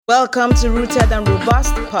Welcome to Rooted and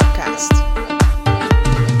Robust podcast.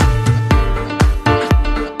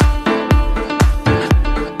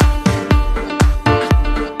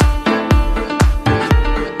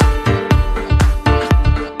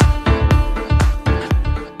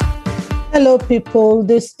 Hello, people.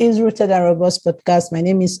 This is Rooted and Robust podcast. My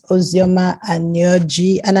name is Ozioma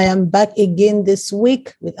Anyoji, and I am back again this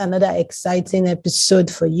week with another exciting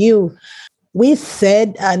episode for you. We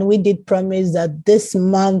said and we did promise that this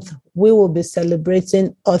month we will be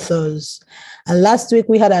celebrating authors. And last week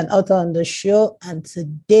we had an author on the show, and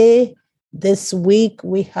today, this week,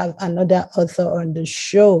 we have another author on the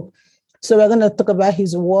show. So we're going to talk about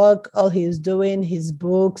his work, all he's doing, his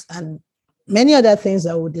books, and many other things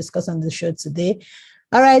that we'll discuss on the show today.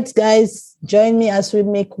 All right, guys, join me as we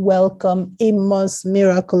make welcome Amos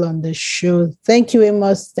Miracle on the show. Thank you,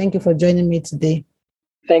 Amos. Thank you for joining me today.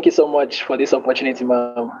 Thank you so much for this opportunity,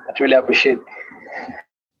 ma'am. I really appreciate it.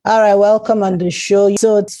 All right, welcome on the show.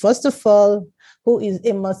 So first of all, who is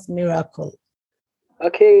Amos Miracle?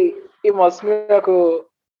 Okay, Amos Miracle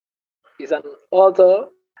is an author,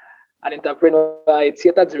 an entrepreneur, a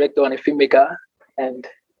theater director, and a filmmaker, and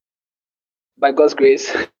by God's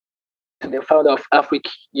grace, the founder of Afric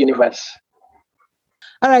Universe.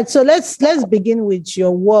 All right, so let's begin with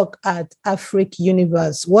your work at Afric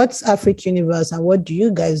Universe. What's Afric Universe and what do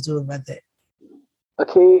you guys do over there?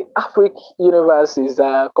 Okay, Afric Universe is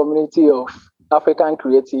a community of African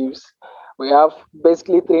creatives. We have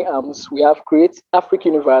basically three arms. We have Create Afric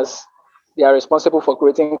Universe. They are responsible for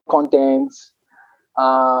creating content,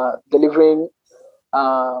 delivering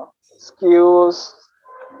skills,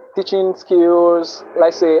 teaching skills,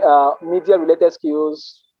 let's say media-related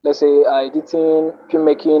skills, let's say editing,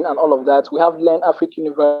 filmmaking, and all of that. We have Learn Afric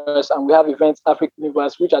Universe and we have Events Afric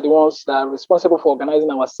Universe, which are the ones that are responsible for organizing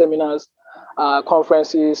our seminars,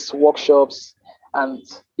 conferences, workshops, and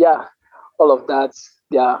all of that.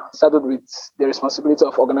 They are saddled with the responsibility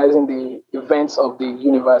of organizing the events of the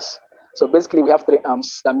universe. So basically, we have three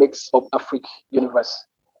arms that makes up Afric Universe.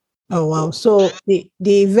 Oh, wow. So the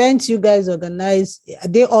events you guys organize, are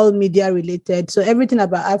they all media related? So everything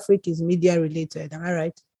about Africa is media related. Am I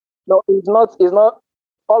right? No, it's not. It's not.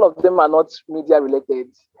 All of them are not media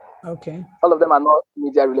related. Okay. All of them are not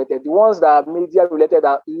media related. The ones that are media related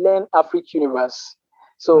are Learn Afric Universe.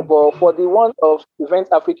 So, but for the one of Event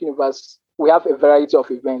Afric Universe, we have a variety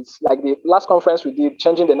of events. Like the last conference we did,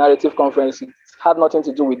 Changing the Narrative conference, it had nothing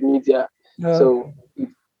to do with media. Oh. So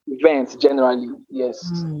events generally, yes.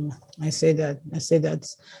 I say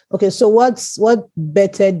that. Okay, so what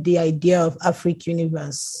bettered the idea of Afric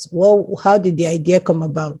Universe? Well, how did the idea come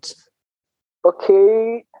about?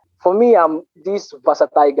 Okay, for me, I'm this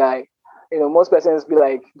versatile guy. Most persons be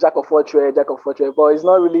like jack of all trades, but it's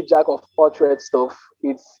not really jack of all trades stuff.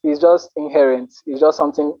 It's just inherent. It's just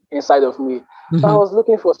something inside of me. Mm-hmm. So I was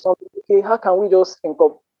looking for something. Okay, how can we just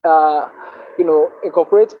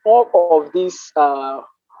incorporate all of this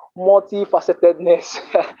multifacetedness?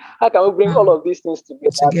 How can we bring all of these things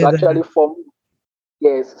together to actually form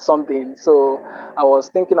something? So I was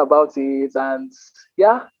thinking about it, and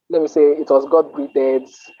let me say it was God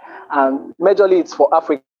breathed, and majorly it's for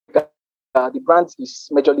Africa. The brand is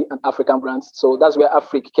majorly an African brand, so that's where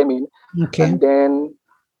Afric came in. Okay. And then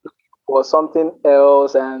for something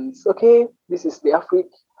else, and okay, this is the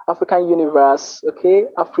African Universe. Okay,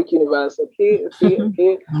 Afric Universe. Okay.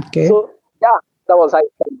 Okay. So that was how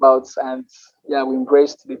it came about, and we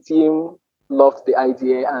embraced the team, loved the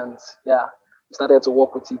idea, and started to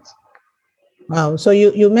work with it. Wow. So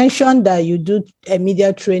you mentioned that you do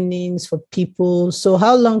media trainings for people. So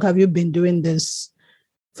how long have you been doing this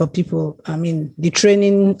for people? I mean, the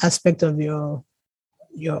training aspect of your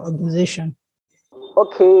organization.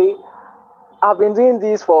 Okay. I've been doing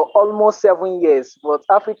this for almost 7 years, but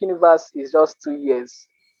Afric Universe is just 2 years.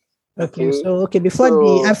 Okay. So before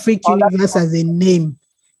the Afric Universe as a name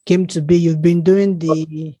came to be, you've been doing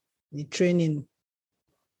the training.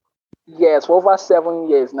 Yes, for over 7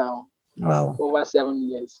 years now. Wow. Over 7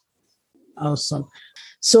 years. Awesome.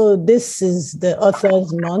 So this is the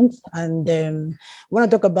Authors Month, and I want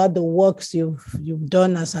to talk about the works you've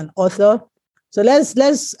done as an author. So let's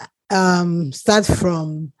start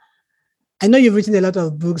from. I know you've written a lot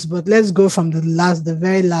of books, but let's go from the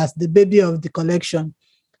very last, the baby of the collection.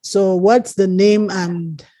 So what's the name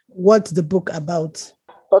and what's the book about?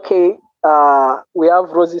 Okay, we have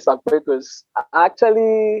Roses and Breakers.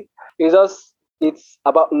 Actually, it's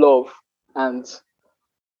about love and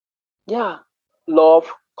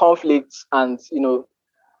love, conflicts, and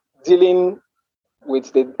dealing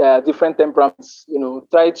with the different temperaments.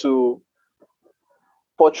 Try to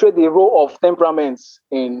portray the role of temperaments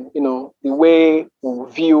in, the way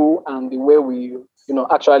we view and the way we,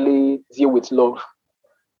 actually deal with love.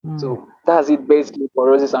 So that's it basically for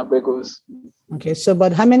Roses and Breakers. Okay, so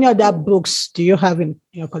but how many other books do you have in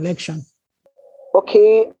your collection?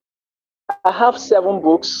 Okay, I have 7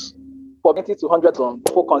 books, for 90 to 100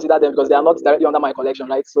 people consider them because they are not directly under my collection,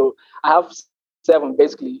 right? So I have 7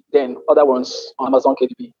 basically, then other ones on Amazon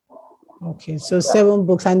KDP. Okay, so 7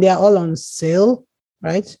 books and they are all on sale,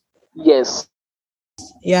 right? Yes.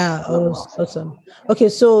 Yeah, awesome. Okay,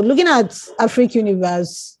 so looking at Afric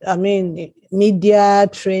Universe, I mean, media,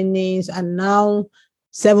 trainings, and now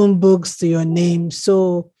 7 books to your name.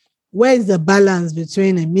 So where is the balance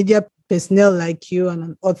between a media personnel like you and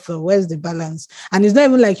an author? Where's the balance? And it's not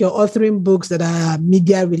even like you're authoring books that are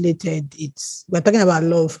media related. We're talking about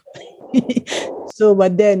love. So,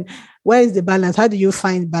 but then where is the balance? How do you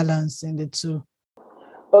find balance in the two?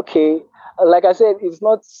 Okay. Like I said, it's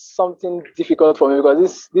not something difficult for me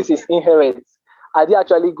because this is inherent. I did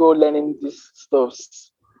actually go learning these stuff.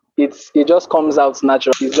 It just comes out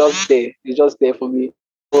natural. It's just there. It's just there for me.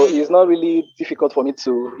 So it's not really difficult for me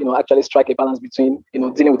to, actually strike a balance between,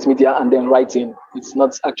 dealing with media and then writing. It's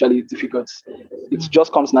not actually difficult. It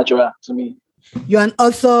just comes natural to me. You're an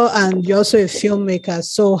author and you're also a filmmaker.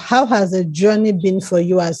 So how has the journey been for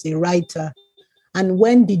you as a writer? And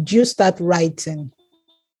when did you start writing?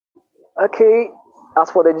 Okay,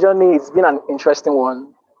 as for the journey, it's been an interesting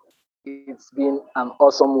one. It's been an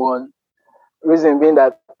awesome one. Reason being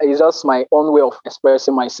that it's just my own way of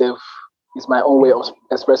expressing myself. It's my own way of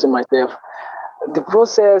expressing myself. The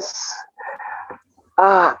process,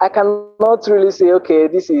 I cannot really say, okay,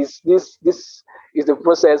 this is the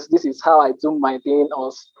process. This is how I do my thing,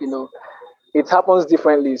 or it happens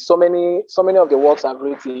differently. So many of the works I've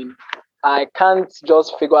written, I can't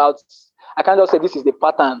just figure out. I can't just say this is the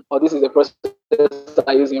pattern or this is the process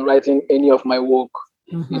I use in writing any of my work.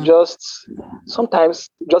 Mm-hmm. It just sometimes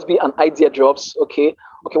just be an idea drops. Okay,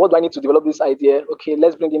 what do I need to develop this idea? Okay,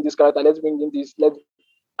 let's bring in this character. Let's bring in this.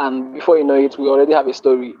 And before you know it, we already have a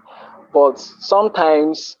story. But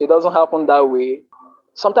sometimes it doesn't happen that way.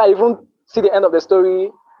 Sometimes I even see the end of the story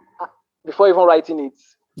before even writing it.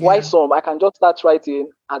 Yeah. Why some? I can just start writing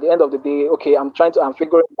at the end of the day. Okay, I'm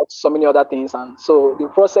figuring out so many other things. And so the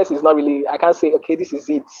process is not really, I can't say, okay, this is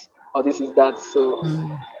it or this is that. So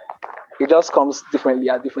it just comes differently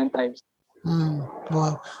at different times.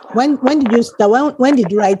 Wow. When did you start? When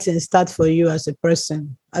did writing start for you as a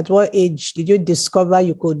person? At what age did you discover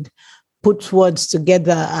you could put words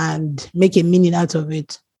together and make a meaning out of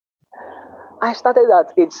it? I started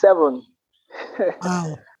at age 7.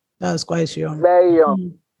 Wow, that was quite young. Very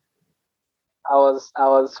young. I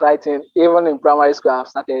was writing even in primary school.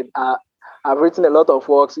 I've written a lot of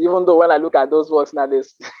works, even though when I look at those works now, they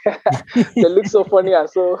look so funny and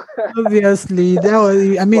so. Obviously, that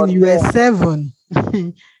was. I mean, you were 7.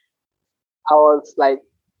 I was like,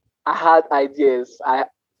 I had ideas. I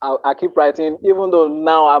keep writing, even though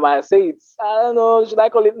now I might say it's, I don't know, should I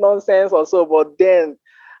call it nonsense or so? But then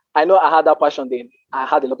I know I had that passion then. I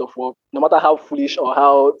had a lot of work, no matter how foolish or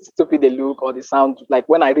how stupid they look or they sound. Like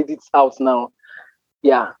when I read it out now,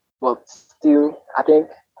 yeah. But still, I think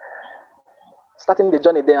starting the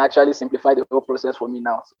journey then actually simplified the whole process for me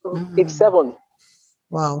now. So it's 7.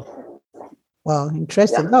 Wow,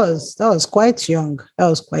 interesting. Yeah. That was quite young.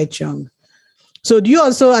 So do you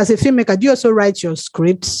also, as a filmmaker, do you also write your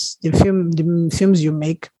scripts, the films you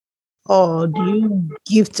make? Or do you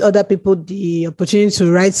give other people the opportunity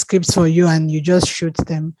to write scripts for you and you just shoot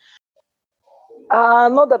them?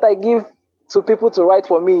 Not that I give to people to write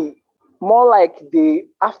for me. More like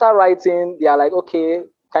after writing, they are like, okay,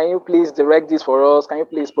 can you please direct this for us? Can you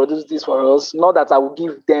please produce this for us? Not that I will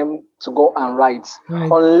give them to go and write. Right.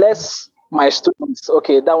 Unless my students,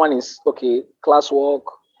 okay, that one is, okay, classwork,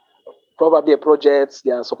 probably a project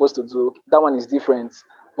they are supposed to do. That one is different.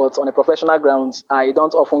 But on a professional grounds, I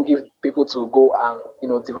don't often give people to go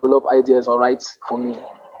and develop ideas or write for me.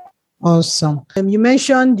 Awesome. You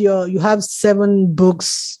mentioned you have 7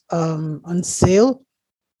 books on sale.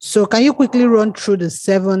 So can you quickly run through the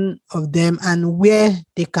 7 of them and where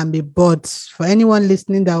they can be bought for anyone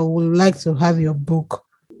listening that would like to have your book?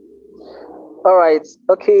 All right.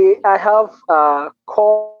 Okay. I have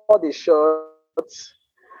Call the Shots,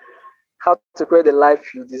 How to Create the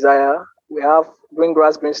Life You Desire. We have Green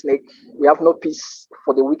Grass, Green Snake. We have No Peace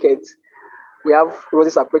for the Wicked. We have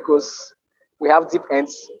Roses Apricot. We have Deep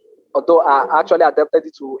Ends, although I actually adapted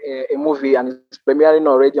it to a movie and it's premiering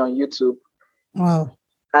already on YouTube. Wow.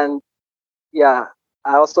 And yeah,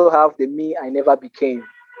 I also have The Me I Never Became.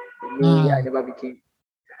 I Never Became.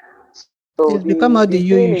 So become how the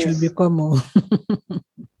you should become.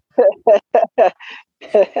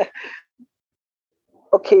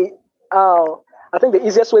 Okay. I think the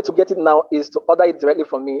easiest way to get it now is to order it directly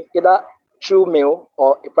from me, either through mail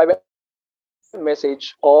or a private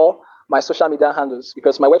message or my social media handles,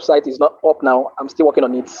 because my website is not up now. I'm still working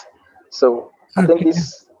on it. So I think Okay.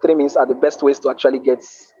 these three means are the best ways to actually get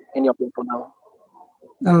any of them for now.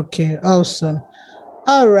 Okay. Awesome.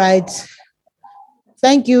 All right.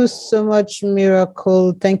 Thank you so much,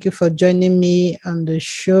 Miracle. Thank you for joining me on the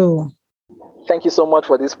show. Thank you so much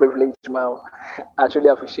for this privilege, Mal. I truly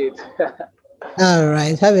appreciate. All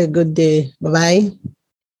right. Have a good day. Bye bye.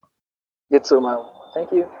 You too, Mal.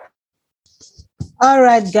 Thank you. All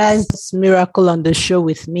right, guys. It's Miracle on the show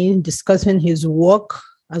with me, discussing his work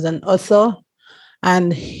as an author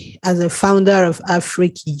and as a founder of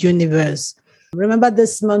Afric Universe. Remember,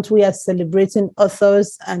 this month we are celebrating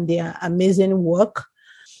authors and their amazing work.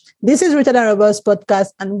 This is Rooted and Robust Podcast,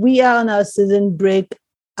 and we are on our season break.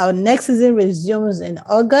 Our next season resumes in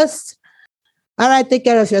August. All right, take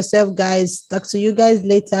care of yourself, guys. Talk to you guys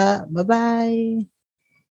later. Bye-bye.